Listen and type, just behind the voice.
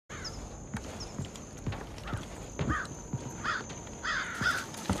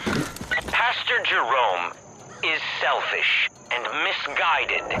Master Jerome is selfish and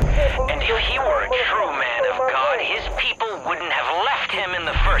misguided. And if he were a true man of God, his people wouldn't have left him in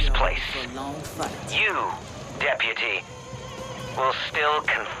the first place. You, Deputy, will still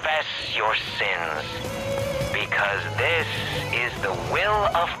confess your sins, because this is the will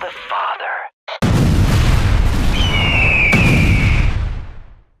of the Father.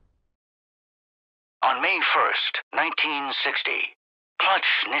 On May 1st, 1960, Clutch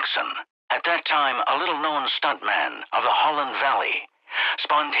Nixon, at that time a little-known stuntman of the Holland Valley,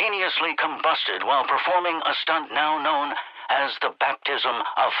 spontaneously combusted while performing a stunt now known as the Baptism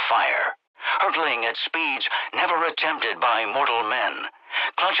of Fire. Hurtling at speeds never attempted by mortal men,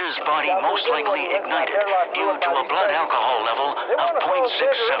 Clutch's body most likely ignited due to a blood alcohol level of 0.67,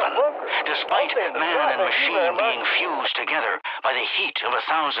 despite man and machine being fused together by the heat of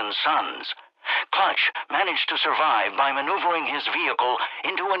 1,000 suns. Clutch managed to survive by maneuvering his vehicle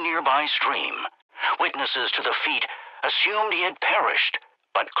into a nearby stream. Witnesses to the feat assumed he had perished,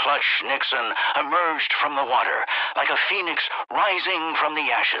 but Clutch Nixon emerged from the water like a phoenix rising from the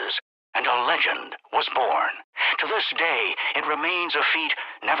ashes, and a legend was born. To this day, it remains a feat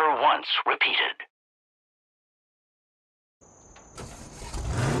never once repeated.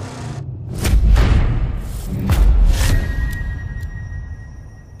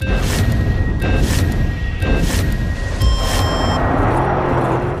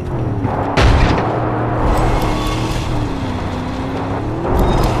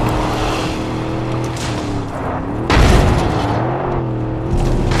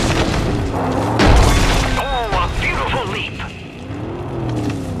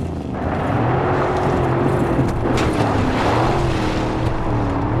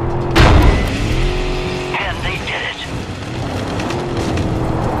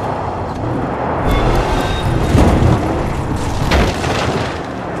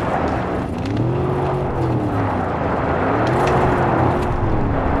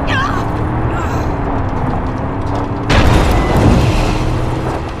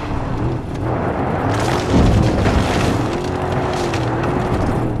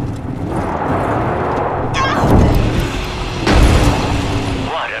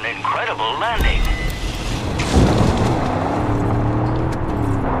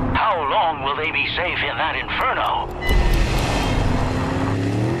 Safe in that inferno.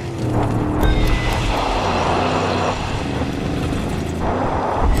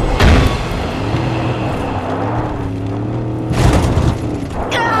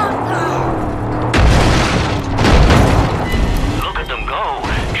 Look at them go,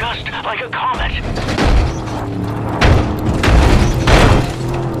 just like a comet.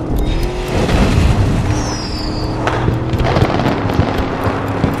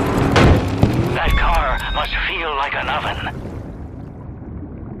 Must feel like an oven.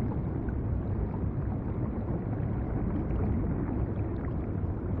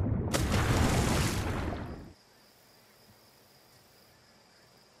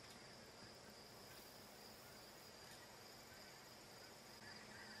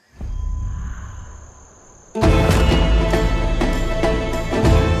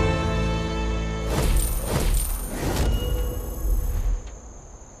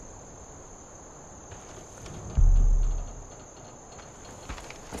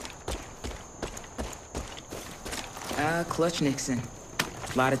 Clutch Nixon.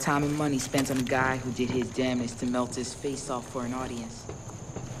 A lot of time and money spent on a guy who did his damnedest to melt his face off for an audience.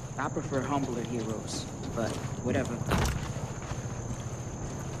 I prefer humbler heroes, but whatever.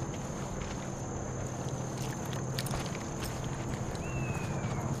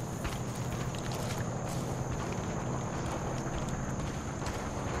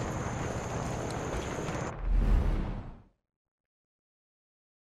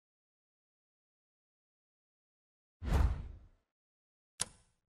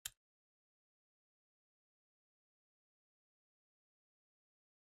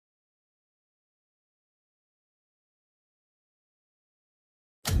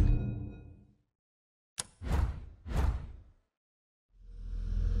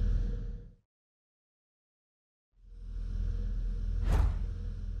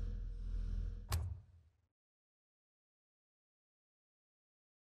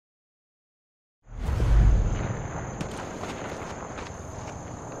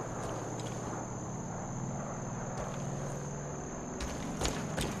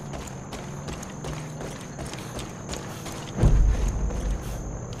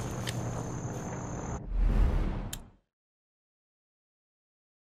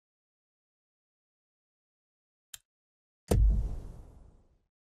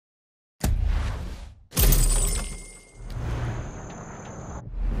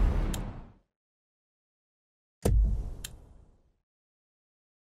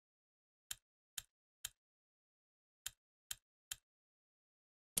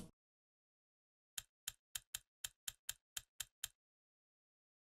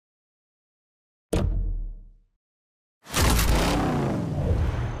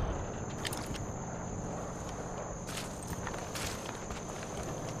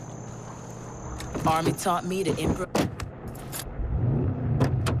 Army taught me to improvise.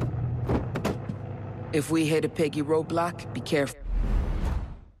 If we hit a piggy roadblock, be careful.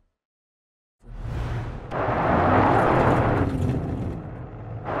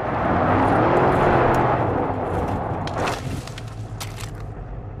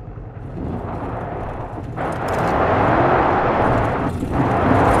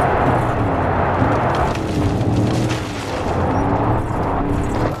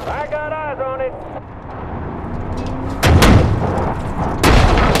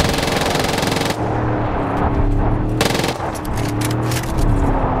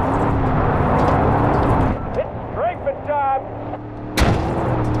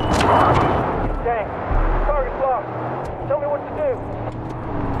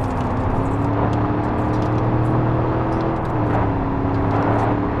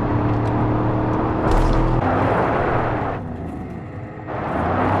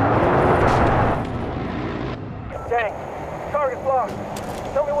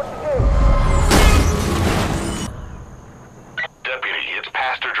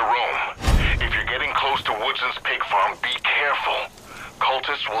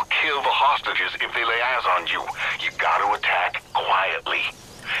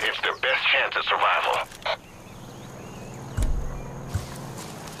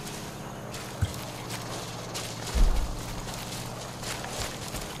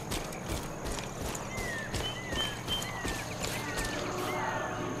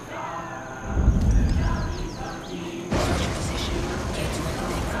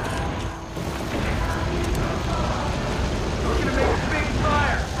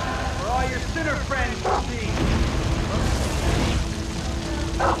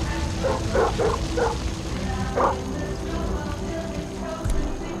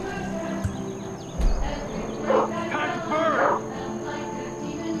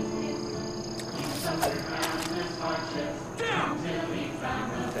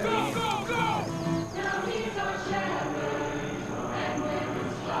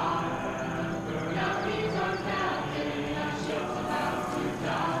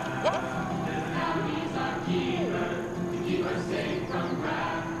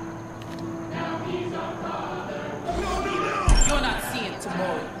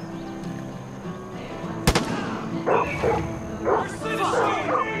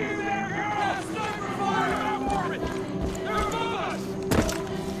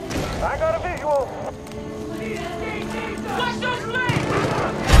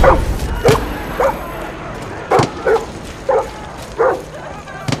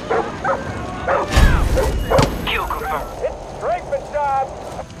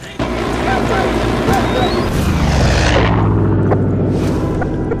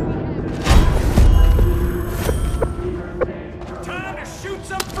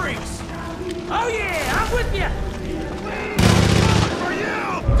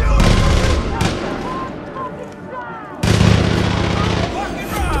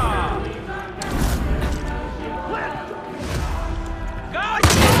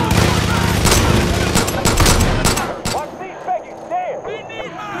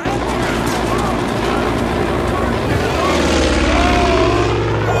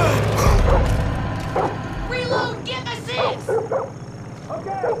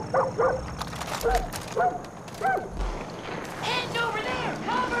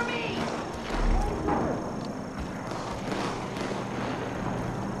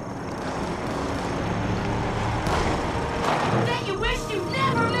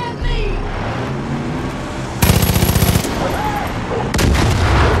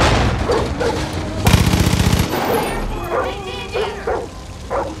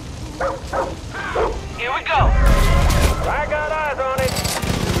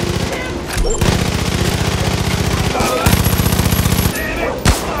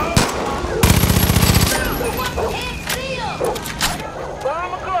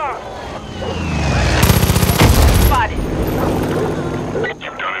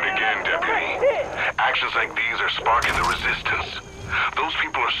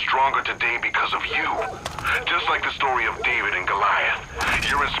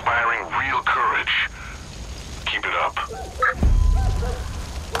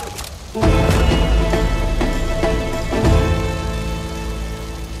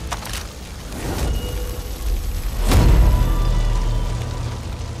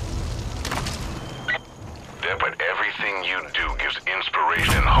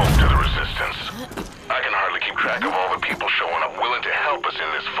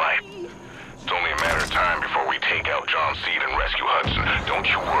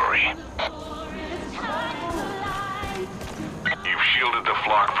 You've shielded the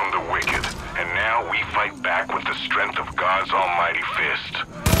flock from the wicked. And now we fight back with the strength of God's almighty fist.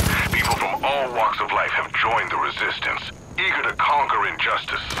 People from all walks of life have joined the resistance, eager to conquer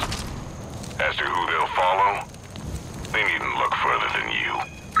injustice. As to who they'll follow, they needn't look further than you.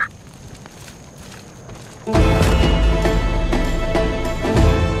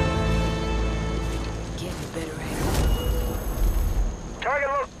 Get a better angle. Target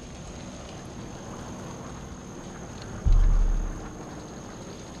look.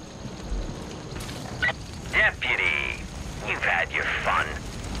 Deputy, you've had your fun.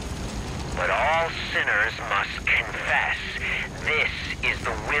 But all sinners must confess. This is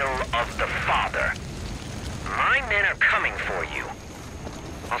the will of the Father. My men are coming for you.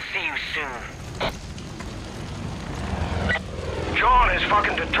 I'll see you soon. John is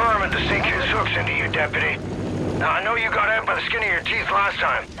fucking determined to sink his hooks into you, Deputy. Now, I know you got out by the skin of your teeth last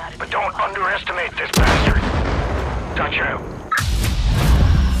time, but don't underestimate this bastard. Touch out.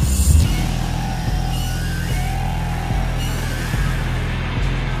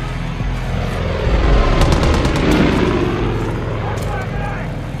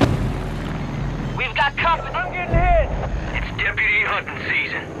 We've got company. I'm getting hit. It's deputy hunting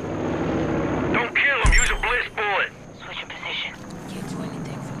season. Don't kill him. Use a bliss bullet. Switch your position. Can't do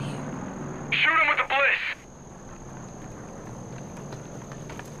anything from here. Shoot him with the bliss.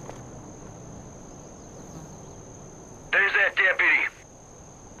 There's that deputy.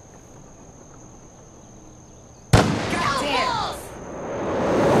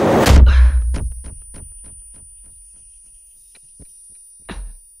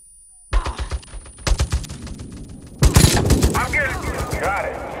 I'm getting... Got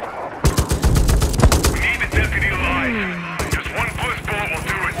it. We need the deputy alive. Just one bliss bullet will do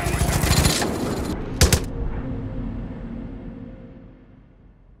it.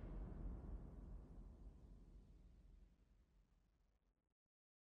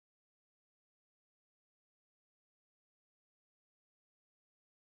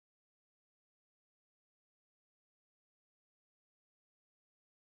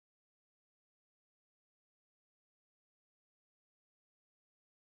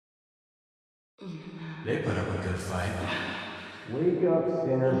 They put up a good fight. Wake up,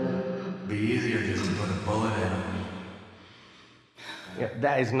 sinner. Be easier just to put a bullet in them. Yeah,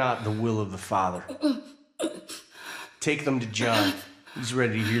 that is not the will of the Father. Take them to John. He's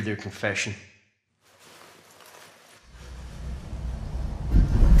ready to hear their confession.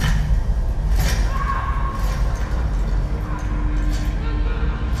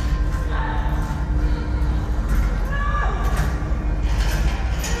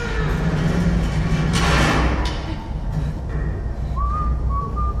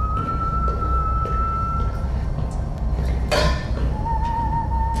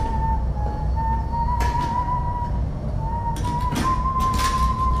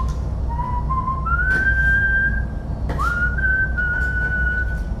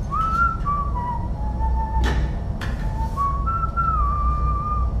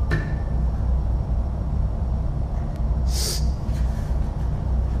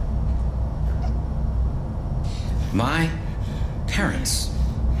 My parents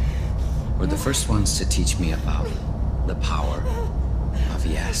were the first ones to teach me about the power of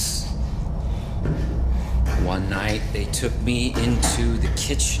yes. One night, they took me into the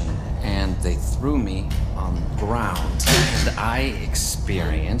kitchen and they threw me on the ground, and I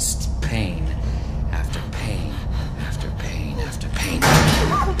experienced pain after pain after pain after pain.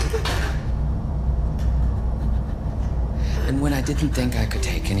 And when I didn't think I could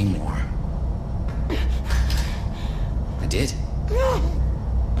take any more, I did.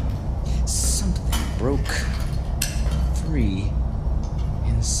 Something broke free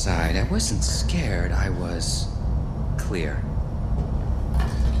inside. I wasn't scared, I was clear.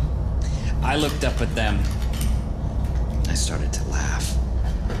 I looked up at them. I started to laugh.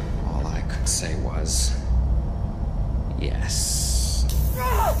 All I could say was, yes.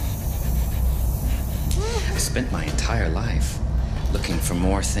 I spent my entire life looking for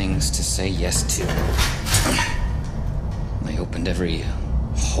more things to say yes to. I opened every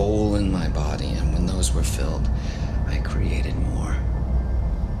hole in my body, and when those were filled, I created more.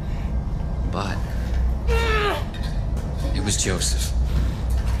 But it was Joseph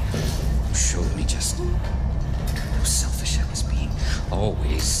who showed me just how selfish I was being.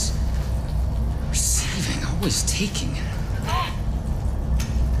 Always receiving, always taking.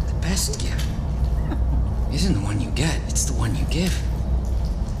 The best gift isn't the one you get, it's the one you give.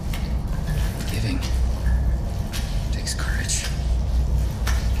 Giving takes courage.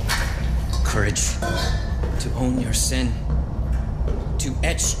 Courage to own your sin, to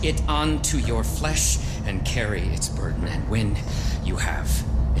etch it onto your flesh and carry its burden. And when you have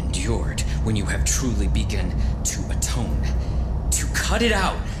endured when you have truly begun to atone, to cut it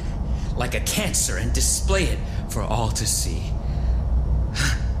out like a cancer and display it for all to see.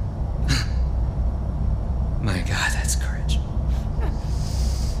 My God, that's courage.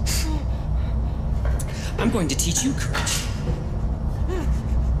 I'm going to teach you courage.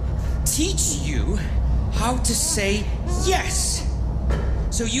 Teach you how to say yes.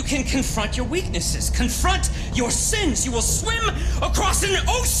 So you can confront your weaknesses, confront your sins. You will swim across an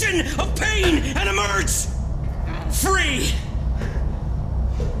ocean of pain and emerge free.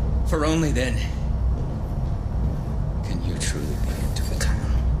 For only then can you truly begin to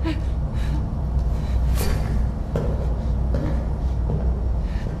atone.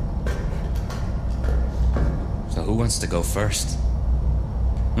 So who wants to go first?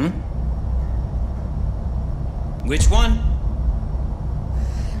 Which one?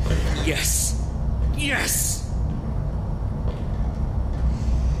 Yes. Yes!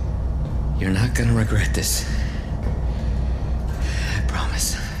 You're not gonna regret this. I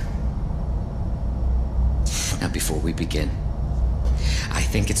promise. Now, before we begin, I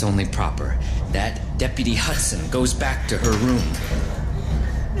think it's only proper that Deputy Hudson goes back to her room.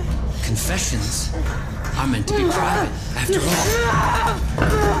 Confessions are meant to be private, after all.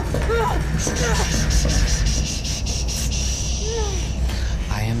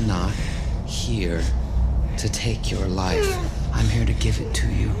 I am not here to take your life. I'm here to give it to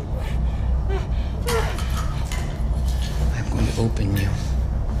you. I'm going to open you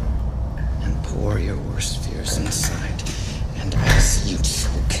and pour your worst fears inside. And as you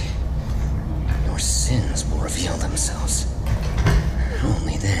choke, your sins will reveal themselves.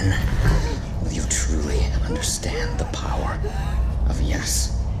 Only then will you truly understand the power of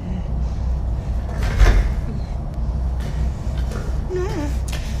yes.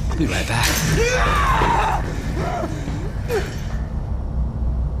 I'll be right back.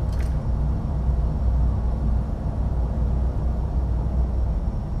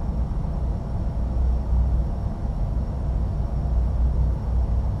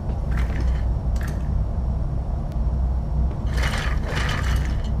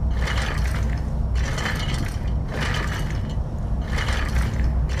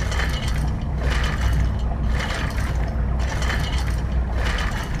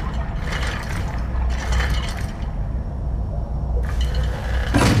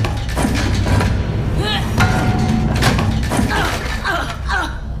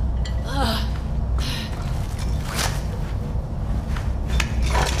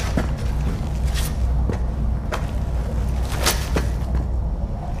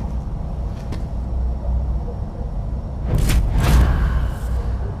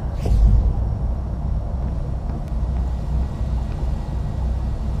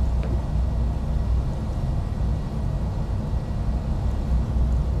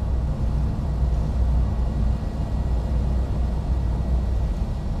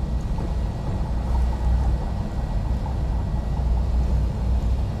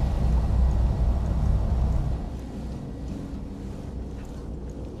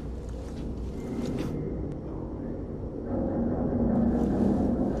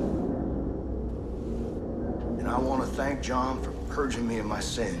 Thank John for purging me of my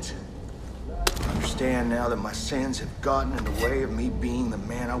sins. I understand now that my sins have gotten in the way of me being the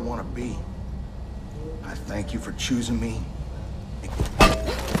man I want to be. I thank you for choosing me.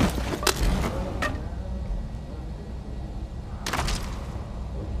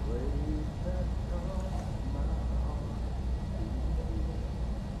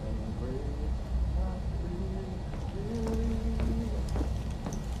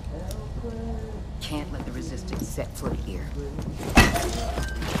 Can't let the resistance set foot here.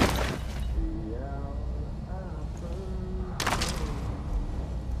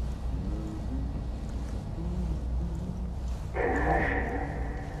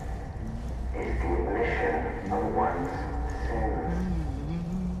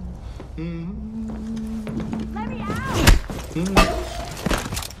 Let me out!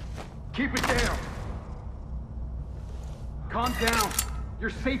 Keep it down. Calm down. You're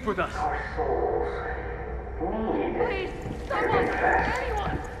safe with us. Please, someone,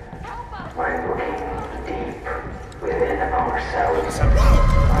 anyone, help us! By looking deep within ourselves,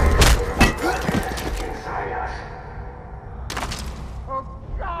 inside us. Oh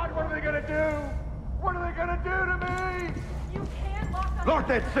God, what are they gonna do? What are they gonna do to me? You can't lock us. Lock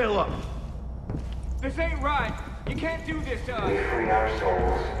that cell up. This ain't right. You can't do this to us. We free our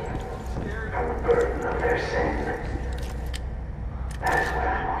souls from the burden of their sin. That is what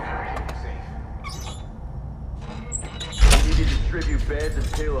I'm offering. We need to distribute beds and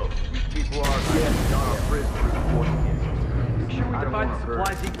pillows. These people are not our prisoners. Make sure we divide the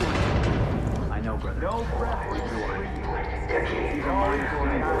supplies equally. know, brother. No prep. He's a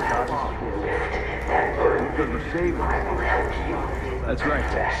because we're saving. That's right.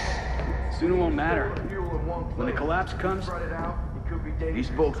 Soon it won't matter. When the collapse comes, these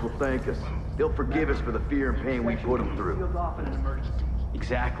folks will thank us. They'll forgive us for the fear and pain we put them through.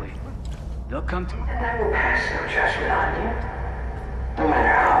 exactly. They'll come to... And I will pass no judgment on you. No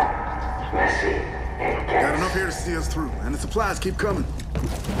matter how messy it gets. Got enough here to see us through, and the supplies keep coming.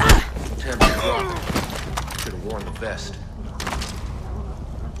 Terrible drop. Should have worn the vest.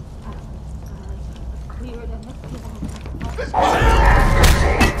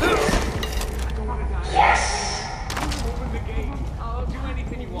 Yes. Open the gate. I'll do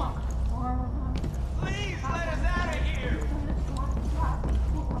anything you want. Please let us out of here.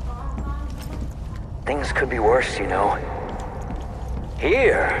 Things could be worse, you know.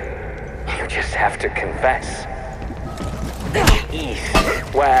 Here, you just have to confess. East,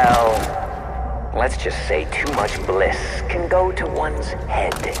 well, let's just say too much bliss can go to one's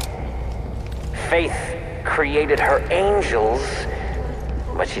head. Faith created her angels,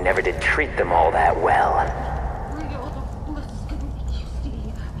 but she never did treat them all that well.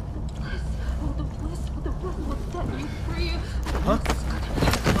 Huh?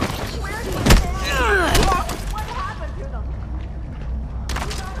 What happened to them? You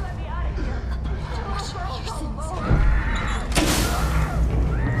gotta let me out of here.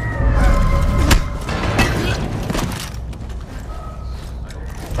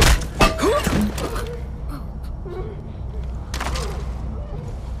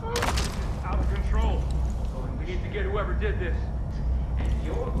 Out of control. We need to get whoever did this. And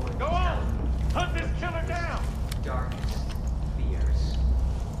you're going to... Go on! Hunt this killer down! Darkest fears.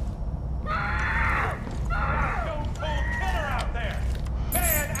 Stone cold killer out there!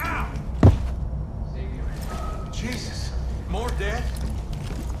 Man out! Jesus, more dead?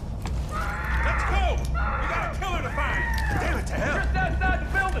 Let's go! We got a killer to find! Damn it to hell! Just outside the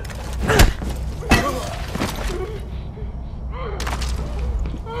building!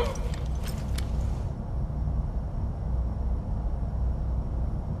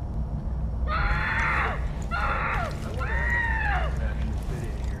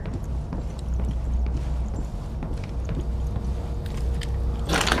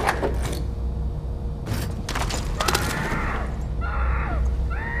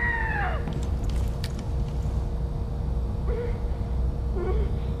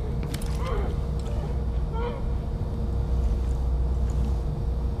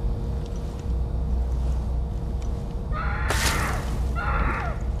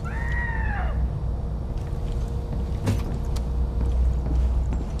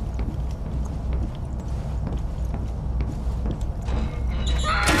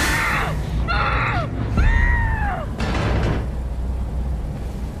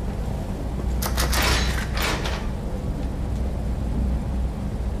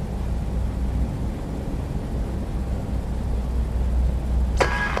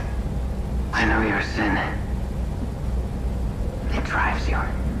 I know your sin. It drives you.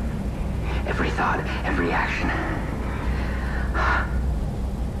 Every thought, every action.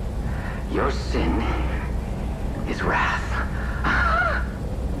 Your sin is wrath.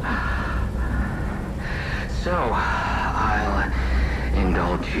 So, I'll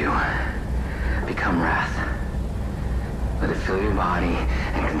indulge you. Become wrath. Let it fill your body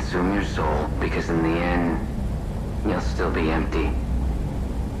and consume your soul, because in the end, you'll still be empty.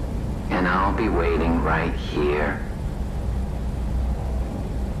 And I'll be waiting right here.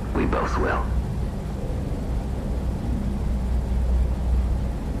 We both will.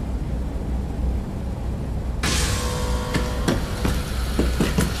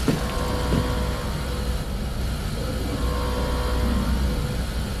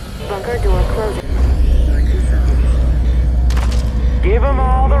 Bunker door closing. Give them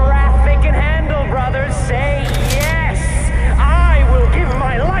all the wrath they can handle, brothers. Say yes! I will give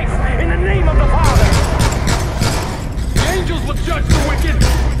my life in the name of the Father! The angels will judge the wicked!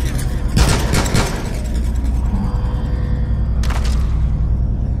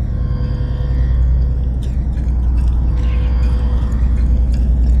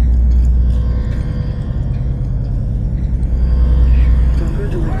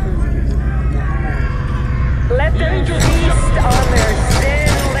 Let them feast on their sin,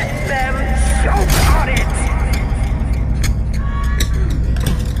 let them choke on it!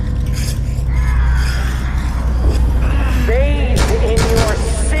 Bathe in your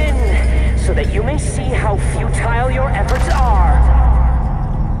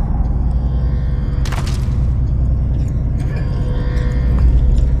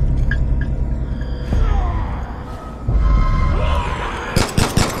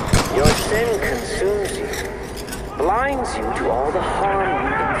then consumes you, blinds you to all the harm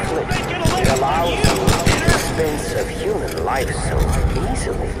you inflict. It allows you to dispense of human life so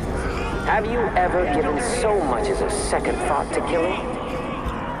easily. Have you ever given so much as a second thought to killing?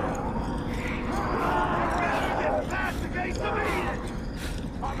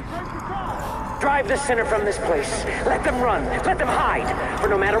 Drive the sinner from this place. Let them run. Let them hide. For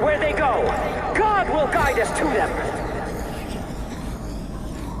no matter where they go, God will guide us to them.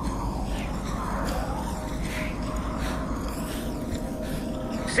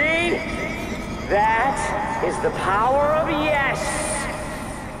 See? That is the power of yes.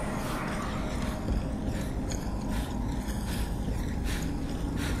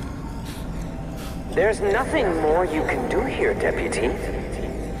 There's nothing more you can do here, Deputy.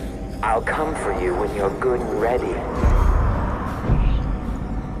 I'll come for you when you're good and ready.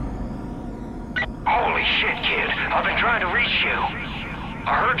 Holy shit, kid. I've been trying to reach you.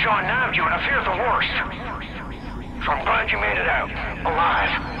 I heard John nabbed you and I fear the worst. So I'm glad you made it out,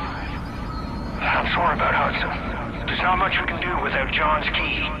 alive. I'm sorry about Hudson. There's not much we can do without John's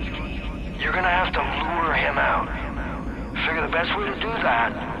key. You're gonna have to lure him out. Figure the best way to do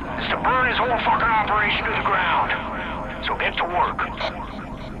that is to burn his whole fucking operation to the ground. So get to work.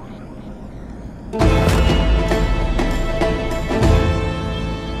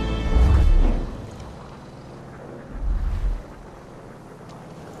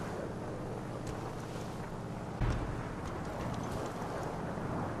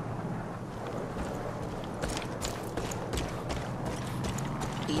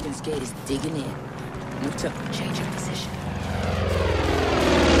 Eden's gate is digging in. Move to change your position.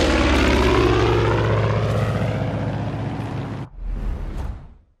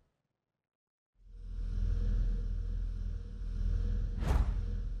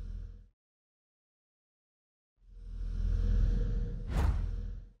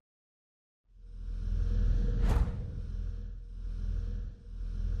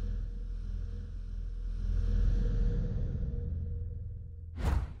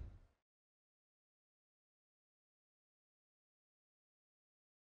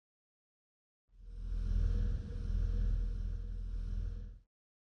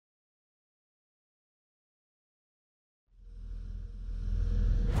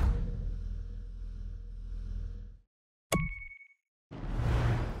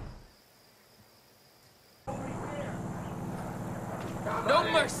 No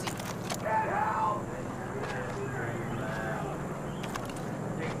mercy.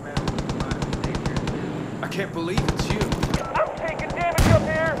 I can't believe it's you. I'm taking damage up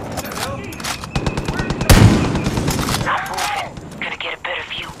here. Not moving. Gonna get a better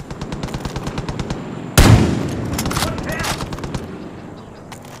view.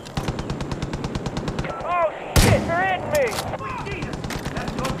 Oh shit, they're hitting me.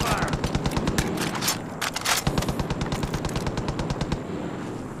 That's no fire.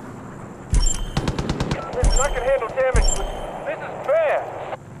 Listen, I can handle damage, but this is bad.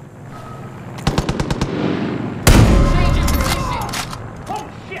 Change your position. Oh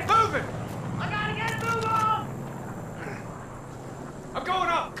shit! Moving! I gotta get a move on. I'm going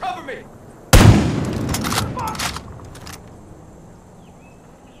up! Cover me!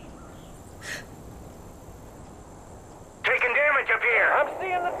 Taking damage up here. I'm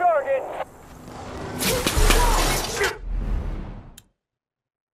seeing the target.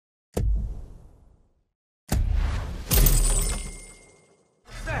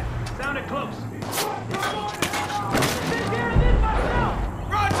 Set! Sounded close. Take care of this myself.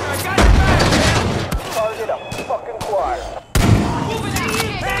 Roger, I got your back! Target a fucking choir. Moving out.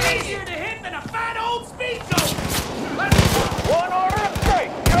 It's easier to hit than a fat old speed zone! One order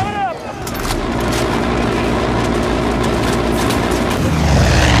straight. Coming up.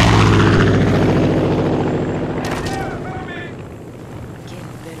 Get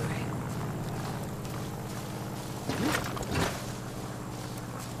liberate.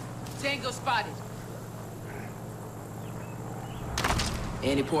 Tango spotted.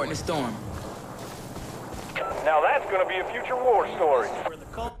 Any port in a storm. Now that's gonna be a future war story. Where the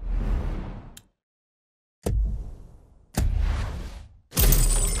cult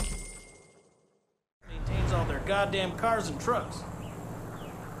maintains all their goddamn cars and trucks.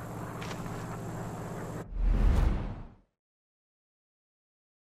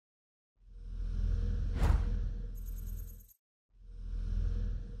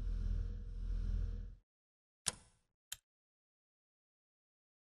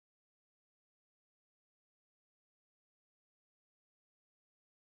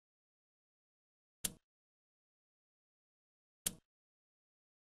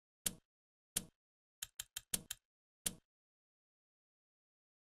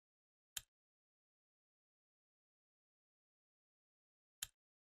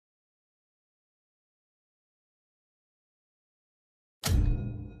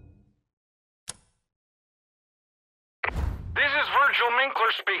 This is Virgil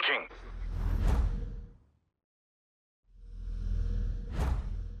Minkler speaking.